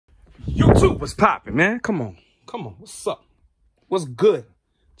YouTube, what's popping, man? Come on. What's up? What's good?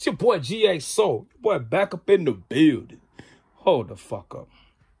 It's your boy G.A. Soul. Your boy back up in the building. Hold the fuck up.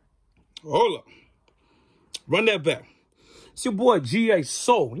 Hold up. Run that back. It's your boy G.A.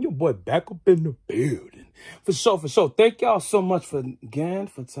 Soul. And your boy back up in the building. For sure. Thank y'all so much for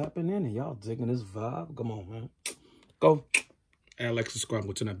tapping in and y'all digging this vibe. Come on, man. Go and like, subscribe,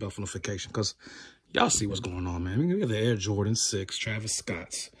 go turn that bell for notification, because y'all see what's going on, man. We got the Air Jordan 6, Travis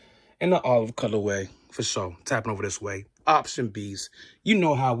Scott's, and the olive colorway, for sure. Tapping over this way. Option B's. You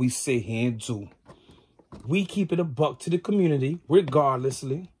know how we sit here and do. We keep it a buck to the community,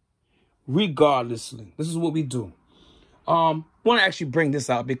 regardlessly. This is what we do. Want to actually bring this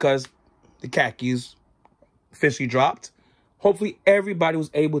out because the khakis officially dropped. Hopefully everybody was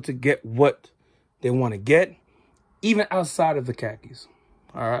able to get what they want to get, even outside of the khakis.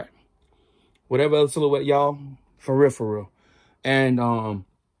 All right. Whatever other silhouette, y'all, for real. And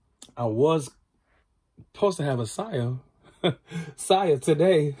I was supposed to have a Saya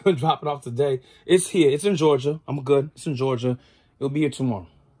today, dropping off today. It's here. It's in Georgia. I'm good. It's in Georgia. It'll be here tomorrow.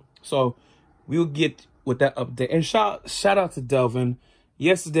 So we'll get with that update. And shout out to Delvin.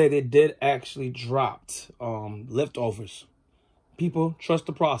 Yesterday they did actually dropped leftovers. People, trust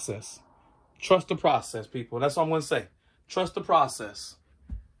the process. Trust the process, people. That's all I'm gonna say. Trust the process.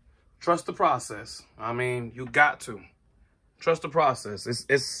 Trust the process. I mean, you got to trust the process.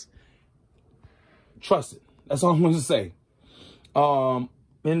 It's trust it. That's all I'm gonna say.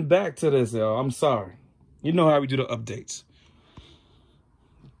 And back to this, y'all. I'm sorry. You know how we do the updates.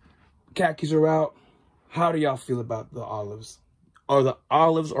 Khakis are out. How do y'all feel about the olives? Or the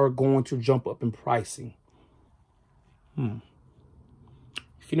olives are going to jump up in pricing? If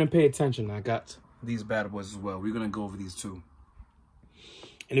you didn't pay attention, I got these bad boys as well. We're gonna go over these too.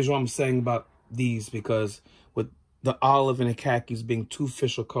 And this is what I'm saying about these, because with the olive and the khakis being two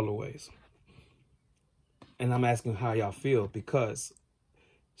official colorways. And I'm asking how y'all feel, because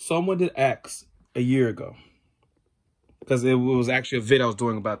someone did ask a year ago, because it was actually a vid I was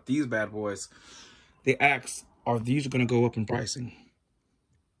doing about these bad boys. They asked, are these going to go up in pricing?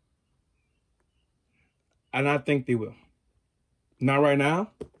 And I think they will. Not right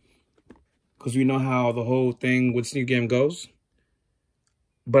now, because we know how the whole thing with sneaker game goes.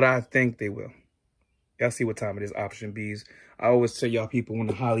 But I think they will. Y'all see what time it is, Option B's. I always tell y'all people, when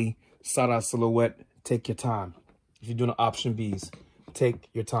the highly sought-out silhouette, take your time. If you're doing an Option B's, take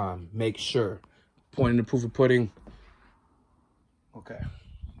your time. Make sure. Point in the proof of pudding. Okay.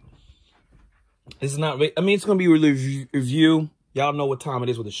 This is not, I mean, it's going to be a review. Y'all know what time it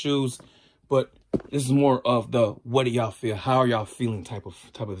is with the shoes. But this is more of the, what do y'all feel? How are y'all feeling type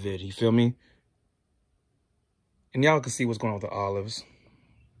of vid. You feel me? And y'all can see what's going on with the olives.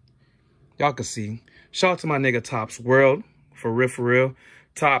 Y'all can see. Shout out to my nigga Tops World. For real.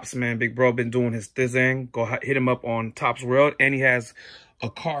 Tops, man, big bro, been doing his thing. Go hit him up on Tops World. And he has a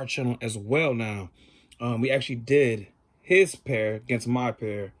car channel as well now. We actually did his pair against my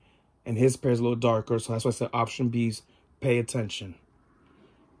pair. And his pair is a little darker. So that's why I said Option B's, pay attention.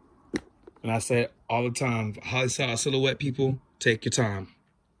 And I said all the time, highly sought silhouette people, take your time.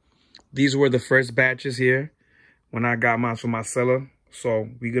 These were the first batches here when I got mine from my seller. So,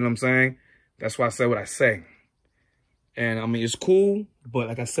 you get what I'm saying? That's why I say what I say. And, I mean, it's cool. But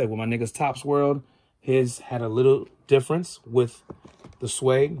like I said, with my nigga's Tops World, his had a little difference with the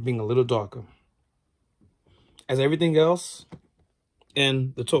suede being a little darker. As everything else,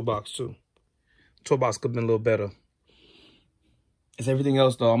 and the toe box, too. Toe box could have been a little better. As everything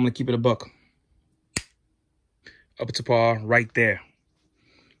else, though, I'm going to keep it a buck. Up to par, right there.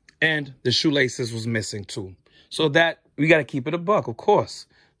 And the shoelaces was missing, too. So that, we got to keep it a buck, of course.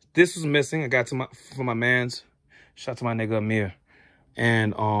 This was missing. I got to for my mans. Shout out to my nigga Amir.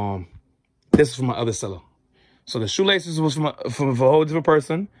 And this is from my other seller. So the shoelaces was from a whole different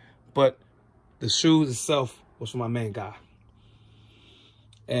person. But the shoes itself was from my main guy.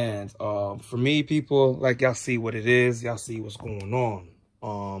 And for me, people, like, y'all see what it is. Y'all see what's going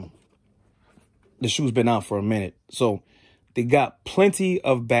on. The shoe's been out for a minute. So they got plenty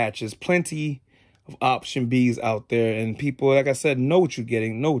of batches, plenty of Option B's out there. And people, like I said, know what you're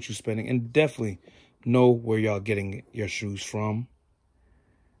getting, know what you're spending, and definitely know where y'all getting your shoes from.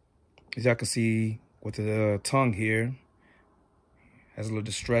 As y'all can see with the tongue here, has a little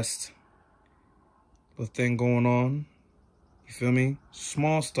distressed little thing going on. You feel me?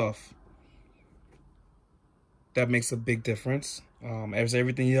 Small stuff. That makes a big difference. As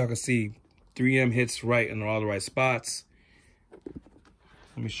everything y'all can see, 3M hits right in all the right spots.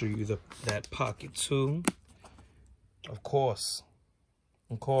 Let me show you that pocket too. Of course.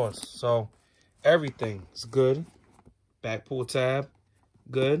 So everything is good. Back pull tab,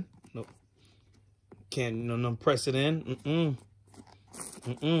 good. Can't, no press it in.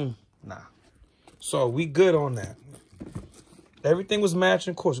 Nah. So we good on that. Everything was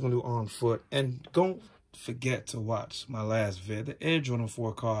matching. Of course, we're going to do on foot. And don't forget to watch my last vid, the Air Jordan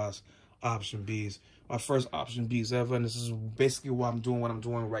 4 cars, option Bs. My first option Bs ever. And this is basically what I'm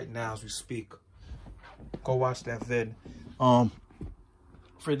doing right now as we speak. Go watch that vid.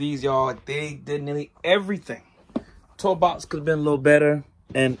 For these, y'all, they did nearly everything. Toe box could have been a little better.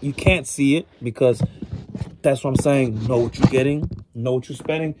 And you can't see it because that's what I'm saying. Know what you're getting. Know what you're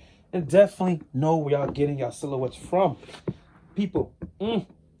spending. And definitely know where y'all getting y'all silhouettes from. People,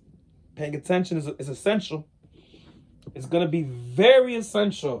 paying attention is essential. It's going to be very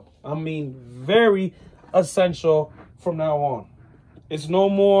essential. I mean, very essential from now on. It's no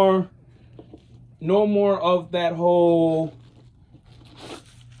more of that whole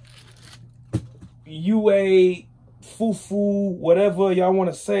UA, foo-foo, whatever y'all want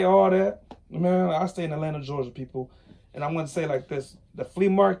to say, all that. Man, I stay in Atlanta, Georgia, people. And I'm going to say like this. The flea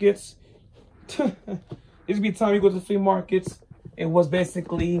markets, it's be time you go to the flea markets. It was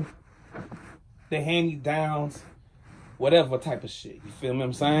basically the hand-me-downs, whatever type of shit. You feel me what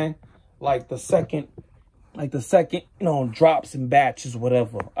I'm saying? Like the second, you know, drops and batches,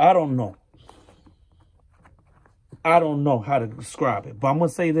 whatever. I don't know. I don't know how to describe it. But I'm going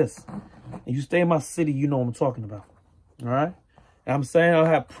to say this. If you stay in my city, you know what I'm talking about. All right? And I'm saying I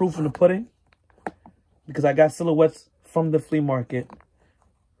have proof in the pudding because I got silhouettes from the flea market.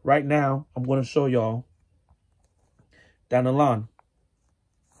 Right now, I'm going to show y'all down the line.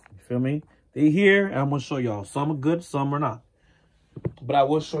 You feel me? They here, and I'm going to show y'all. Some are good, some are not. But I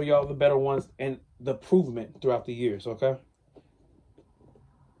will show y'all the better ones and the improvement throughout the years, okay?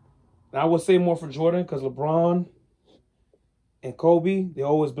 Now, I will say more for Jordan because LeBron and Kobe, they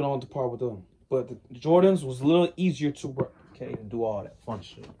always been on to par with them. But the Jordans was a little easier to work, okay, and do all that fun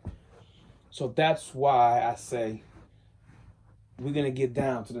shit. So that's why I say we're going to get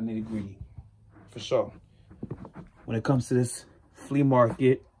down to the nitty-gritty, for sure. When it comes to this flea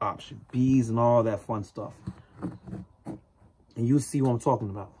market, option Bs, and all that fun stuff. And you'll see what I'm talking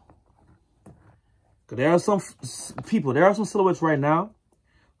about. Because there are some people, there are some silhouettes right now,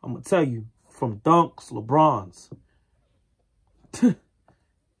 I'm going to tell you, from Dunks, LeBrons. You know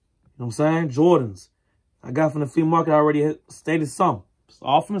what I'm saying? Jordans. I got from the flea market, I already stated some.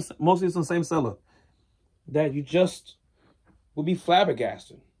 All from mostly it's the same seller. That you just will be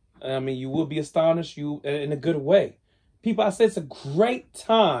flabbergasted. I mean, you will be astonished, you in a good way. People, I say it's a great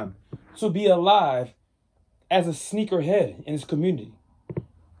time to be alive as a sneakerhead in this community.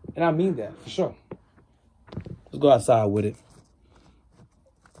 And I mean that, for sure. Let's go outside with it.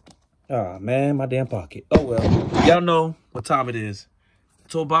 Ah, man, my damn pocket. Oh, well. Y'all know what time it is.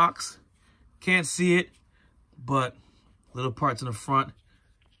 Toe box. Can't see it, but little parts in the front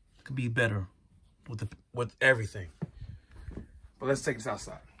could be better with everything. But let's take this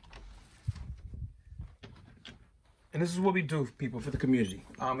outside. And this is what we do, people, for the community.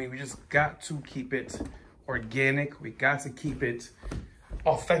 I mean, we just got to keep it organic. We got to keep it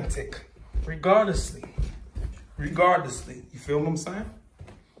authentic. Regardlessly. You feel what I'm saying?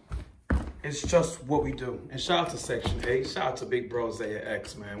 It's just what we do. And shout out to Section 8. Shout out to Big Bro Zaya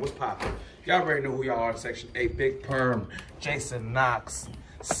X, man. What's poppin'? Y'all already know who y'all are in Section 8. Big Perm, Jason Knox,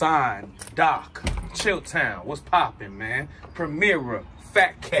 Sign, Doc, Chilltown. What's poppin', man? Premiera,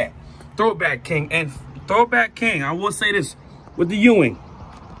 Fat Cat, Throwback King. And Throwback King, I will say this, with the Ewing,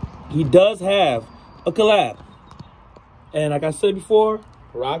 he does have a collab. And like I said before,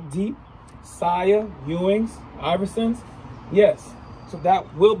 Rock Deep, Saya, Ewings, Iversons, yes. So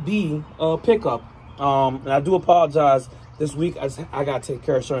that will be a pickup. And I do apologize. This week, I got to take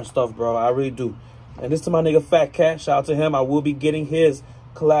care of certain stuff, bro. I really do. And this to my nigga Fat Cat. Shout out to him. I will be getting his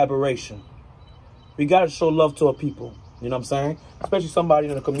collaboration. We got to show love to our people. You know what I'm saying? Especially somebody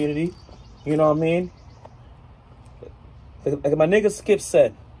in the community. You know what I mean? Like my nigga Skip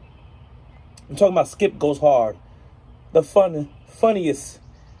said. I'm talking about Skip Goes Hard. The funniest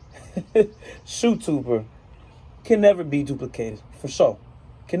shoe-tuber can never be duplicated. For sure.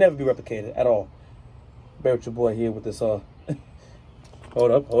 Can never be replicated at all. Bear with your boy here with this, hold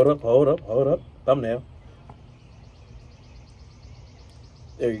up. Thumbnail.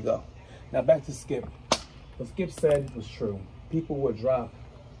 There you go. Now back to Skip. What Skip said was true. People would drop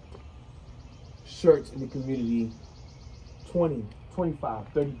shirts in the community 20, 25,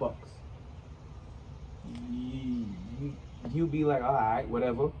 30 bucks. You be like, all right,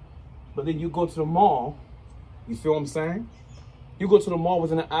 whatever. But then you go to the mall, you feel what I'm saying? You go to the mall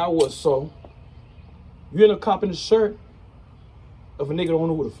within an hour or so, you end up copping a shirt of a nigga don't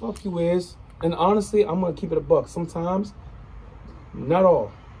know who the fuck you is. And honestly, I'm gonna keep it a buck. Sometimes, not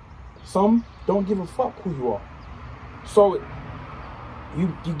all. Some don't give a fuck who you are. So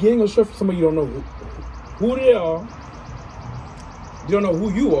you're getting a shirt from somebody you don't know who they are. You don't know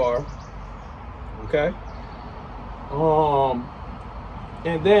who you are. Okay?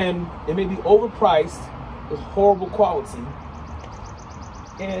 And then it may be overpriced with horrible quality.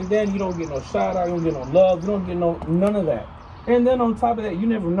 And then you don't get no shout out, you don't get no love, you don't get none of that. And then on top of that, you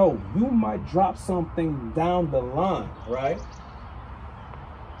never know. You might drop something down the line, right?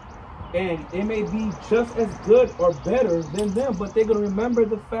 And it may be just as good or better than them, but they're gonna remember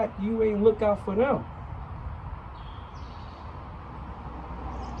the fact you ain't look out for them.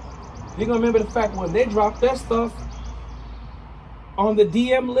 They're gonna remember the fact when they dropped that stuff on the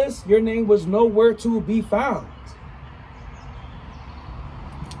DM list, your name was nowhere to be found.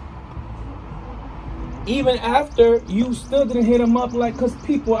 Even after you still didn't hit them up, like, cause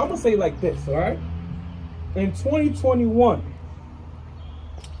people, I'm gonna say like this, all right? In 2021,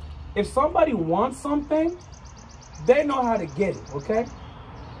 if somebody wants something, they know how to get it, okay?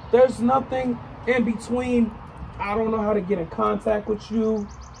 There's nothing in between. I don't know how to get in contact with you.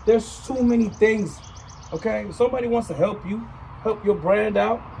 There's too many things, okay? If somebody wants to help you, help your brand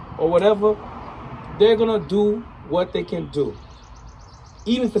out or whatever, they're gonna do what they can do.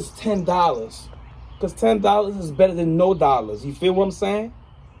 Even if it's $10, because $10 is better than no dollars. You feel what I'm saying?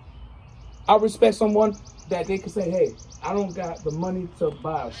 I respect someone that they can say, hey, I don't got the money to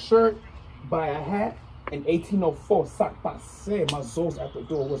buy a shirt, buy a hat, and 1804 sock passe. My Zoe's at the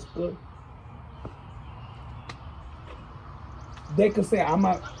door, what's good? They could say, I'm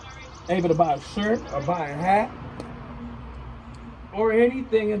not able to buy a shirt or buy a hat or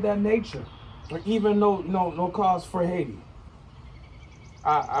anything of that nature, or even no cause for Haiti.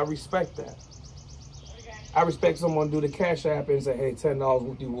 I respect that. I respect someone do the Cash App and say, hey, $10,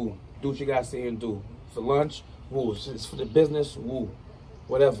 woo-de-woo. Do what you got to say and do. For lunch, woo. It's for the business, woo.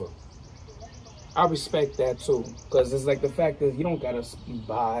 Whatever. I respect that too. Because it's like the fact is you don't got to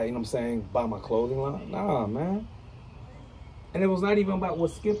buy, you know what I'm saying, buy my clothing line. Nah, man. And it was not even about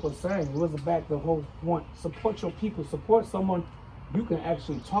what Skip was saying. It was about the whole point. Support your people. Support someone you can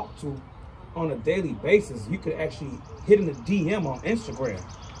actually talk to on a daily basis. You could actually hit in the DM on Instagram.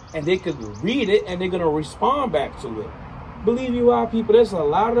 And they could read it and they're going to respond back to it. Believe you are, people, there's a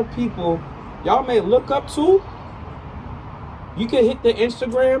lot of people y'all may look up to. You can hit the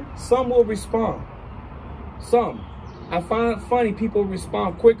Instagram. Some will respond. Some. I find it funny people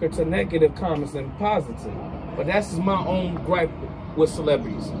respond quicker to negative comments than positive. But that's my own gripe with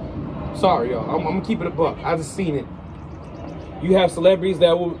celebrities. Sorry, y'all. I'm going to keep it a buck. I just seen it. You have celebrities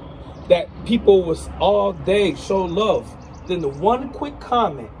that people will all day show love. Then the one quick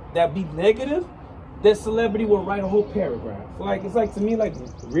comment that be negative, that celebrity will write a whole paragraph. Like, it's like, to me, like,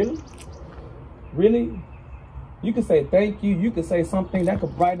 really? Really? You can say thank you. You can say something that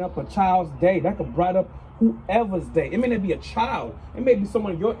could brighten up a child's day. That could brighten up whoever's day. It may not be a child. It may be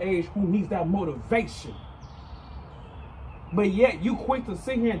someone your age who needs that motivation. But yet, you quick to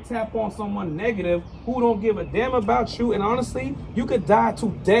sit here and tap on someone negative who don't give a damn about you. And honestly, you could die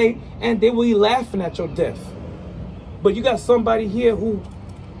today and they will be laughing at your death. But you got somebody here who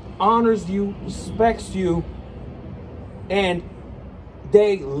honors you, respects you, and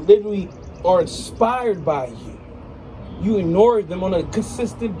they literally are inspired by you. You ignore them on a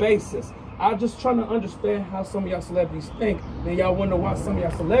consistent basis. I'm just trying to understand how some of y'all celebrities think. And y'all wonder why some of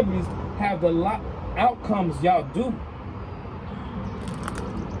y'all celebrities have the outcomes y'all do.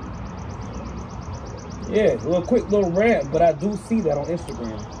 Yeah, a quick little rant, but I do see that on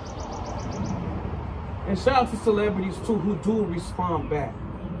Instagram. And shout out to celebrities too who do respond back,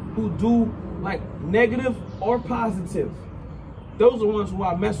 who do like negative or positive. Those are the ones who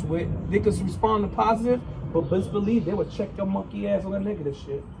I mess with. They can respond to positive, but best believe they would check your monkey ass on the negative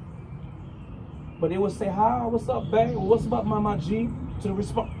shit. But they would say, hi, what's up, babe? What's up, my G?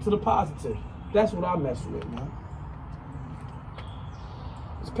 To the positive. That's what I mess with, man.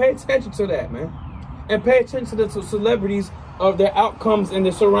 Just pay attention to that, man. And pay attention to the celebrities of their outcomes and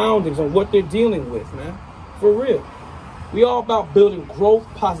their surroundings and what they're dealing with, man. For real. We all about building growth,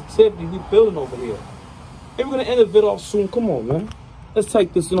 positivity. We building over here. Hey, we're going to end the video off soon. Come on, man. Let's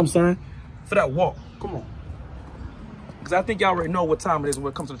take this, you know what I'm saying, for that walk. Come on. Because I think y'all already know what time it is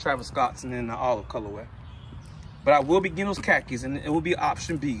when it comes to the Travis Scotts and then the olive colorway. But I will be getting those khakis, and it will be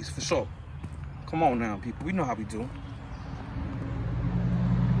option B's for sure. Come on now, people. We know how we do.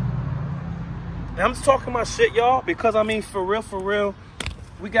 And I'm just talking my shit, y'all, because, I mean, for real,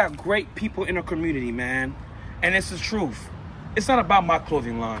 we got great people in our community, man. And it's the truth. It's not about my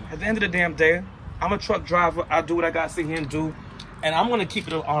clothing line. At the end of the damn day, I'm a truck driver. I do what I got to sit here and do. And I'm going to keep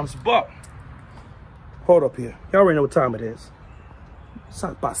it an honest buck. Hold up here. Y'all already know what time it is.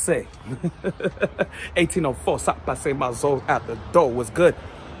 Ça passe. 1804, ça passe, my soul at the door. Was good.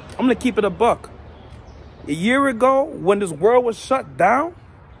 I'm gonna keep it a buck. A year ago, when this world was shut down,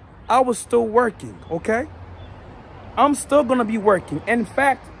 I was still working, okay? I'm still gonna be working. In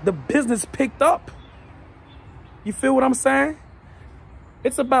fact, the business picked up. You feel what I'm saying?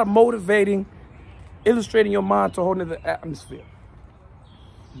 It's about motivating, illustrating your mind to a whole nother atmosphere.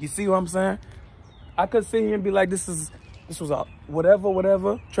 You see what I'm saying? I could sit here and be like, this was a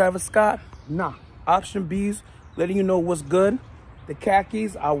whatever, Travis Scott. Nah, option B's, letting you know what's good. The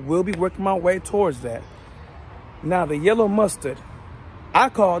khakis, I will be working my way towards that. Now, the yellow mustard, I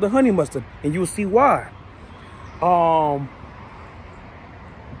call it the honey mustard, and you'll see why.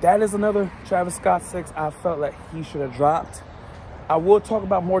 That is another Travis Scott 6 I felt like he should have dropped. I will talk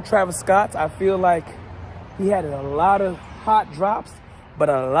about more Travis Scotts. I feel like he had a lot of hot drops, but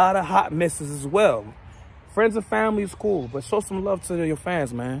a lot of hot misses as well. Friends and family is cool, but show some love to your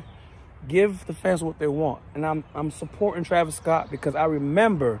fans, man. Give the fans what they want. And I'm supporting Travis Scott because I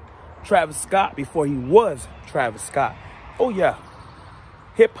remember Travis Scott before he was Travis Scott. Oh yeah,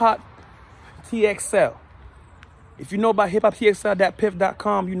 Hip Hop TXL. If you know about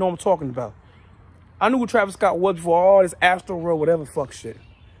hiphoptxl.piff.com, you know what I'm talking about. I knew who Travis Scott was before all this Astro World, whatever fuck shit.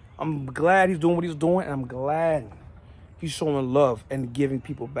 I'm glad he's doing what he's doing, and I'm glad he's showing love and giving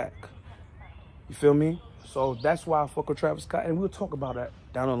people back. You feel me? So that's why I fuck with Travis Scott, and we'll talk about that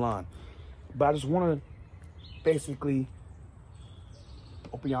down the line. But I just want to basically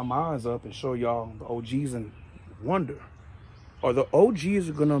open y'all minds up and show y'all the OGs and wonder, are the OGs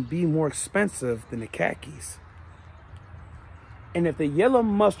are going to be more expensive than the khakis? And if the yellow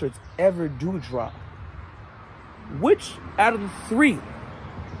mustards ever do drop, which out of the 3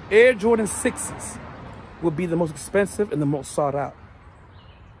 Air Jordan 6s will be the most expensive and the most sought out?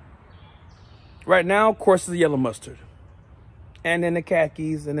 Right now, of course, it's the yellow mustard. And then the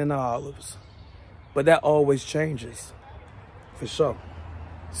khakis and then the olives. But that always changes. For sure.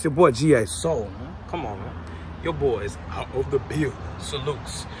 It's your boy G.A. Soul, man. Come on, man. Your boy is out of the building.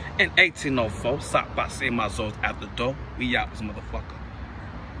 Salutes. In 1804, stop by saying my zones at the door. We out this motherfucker.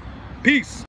 Peace.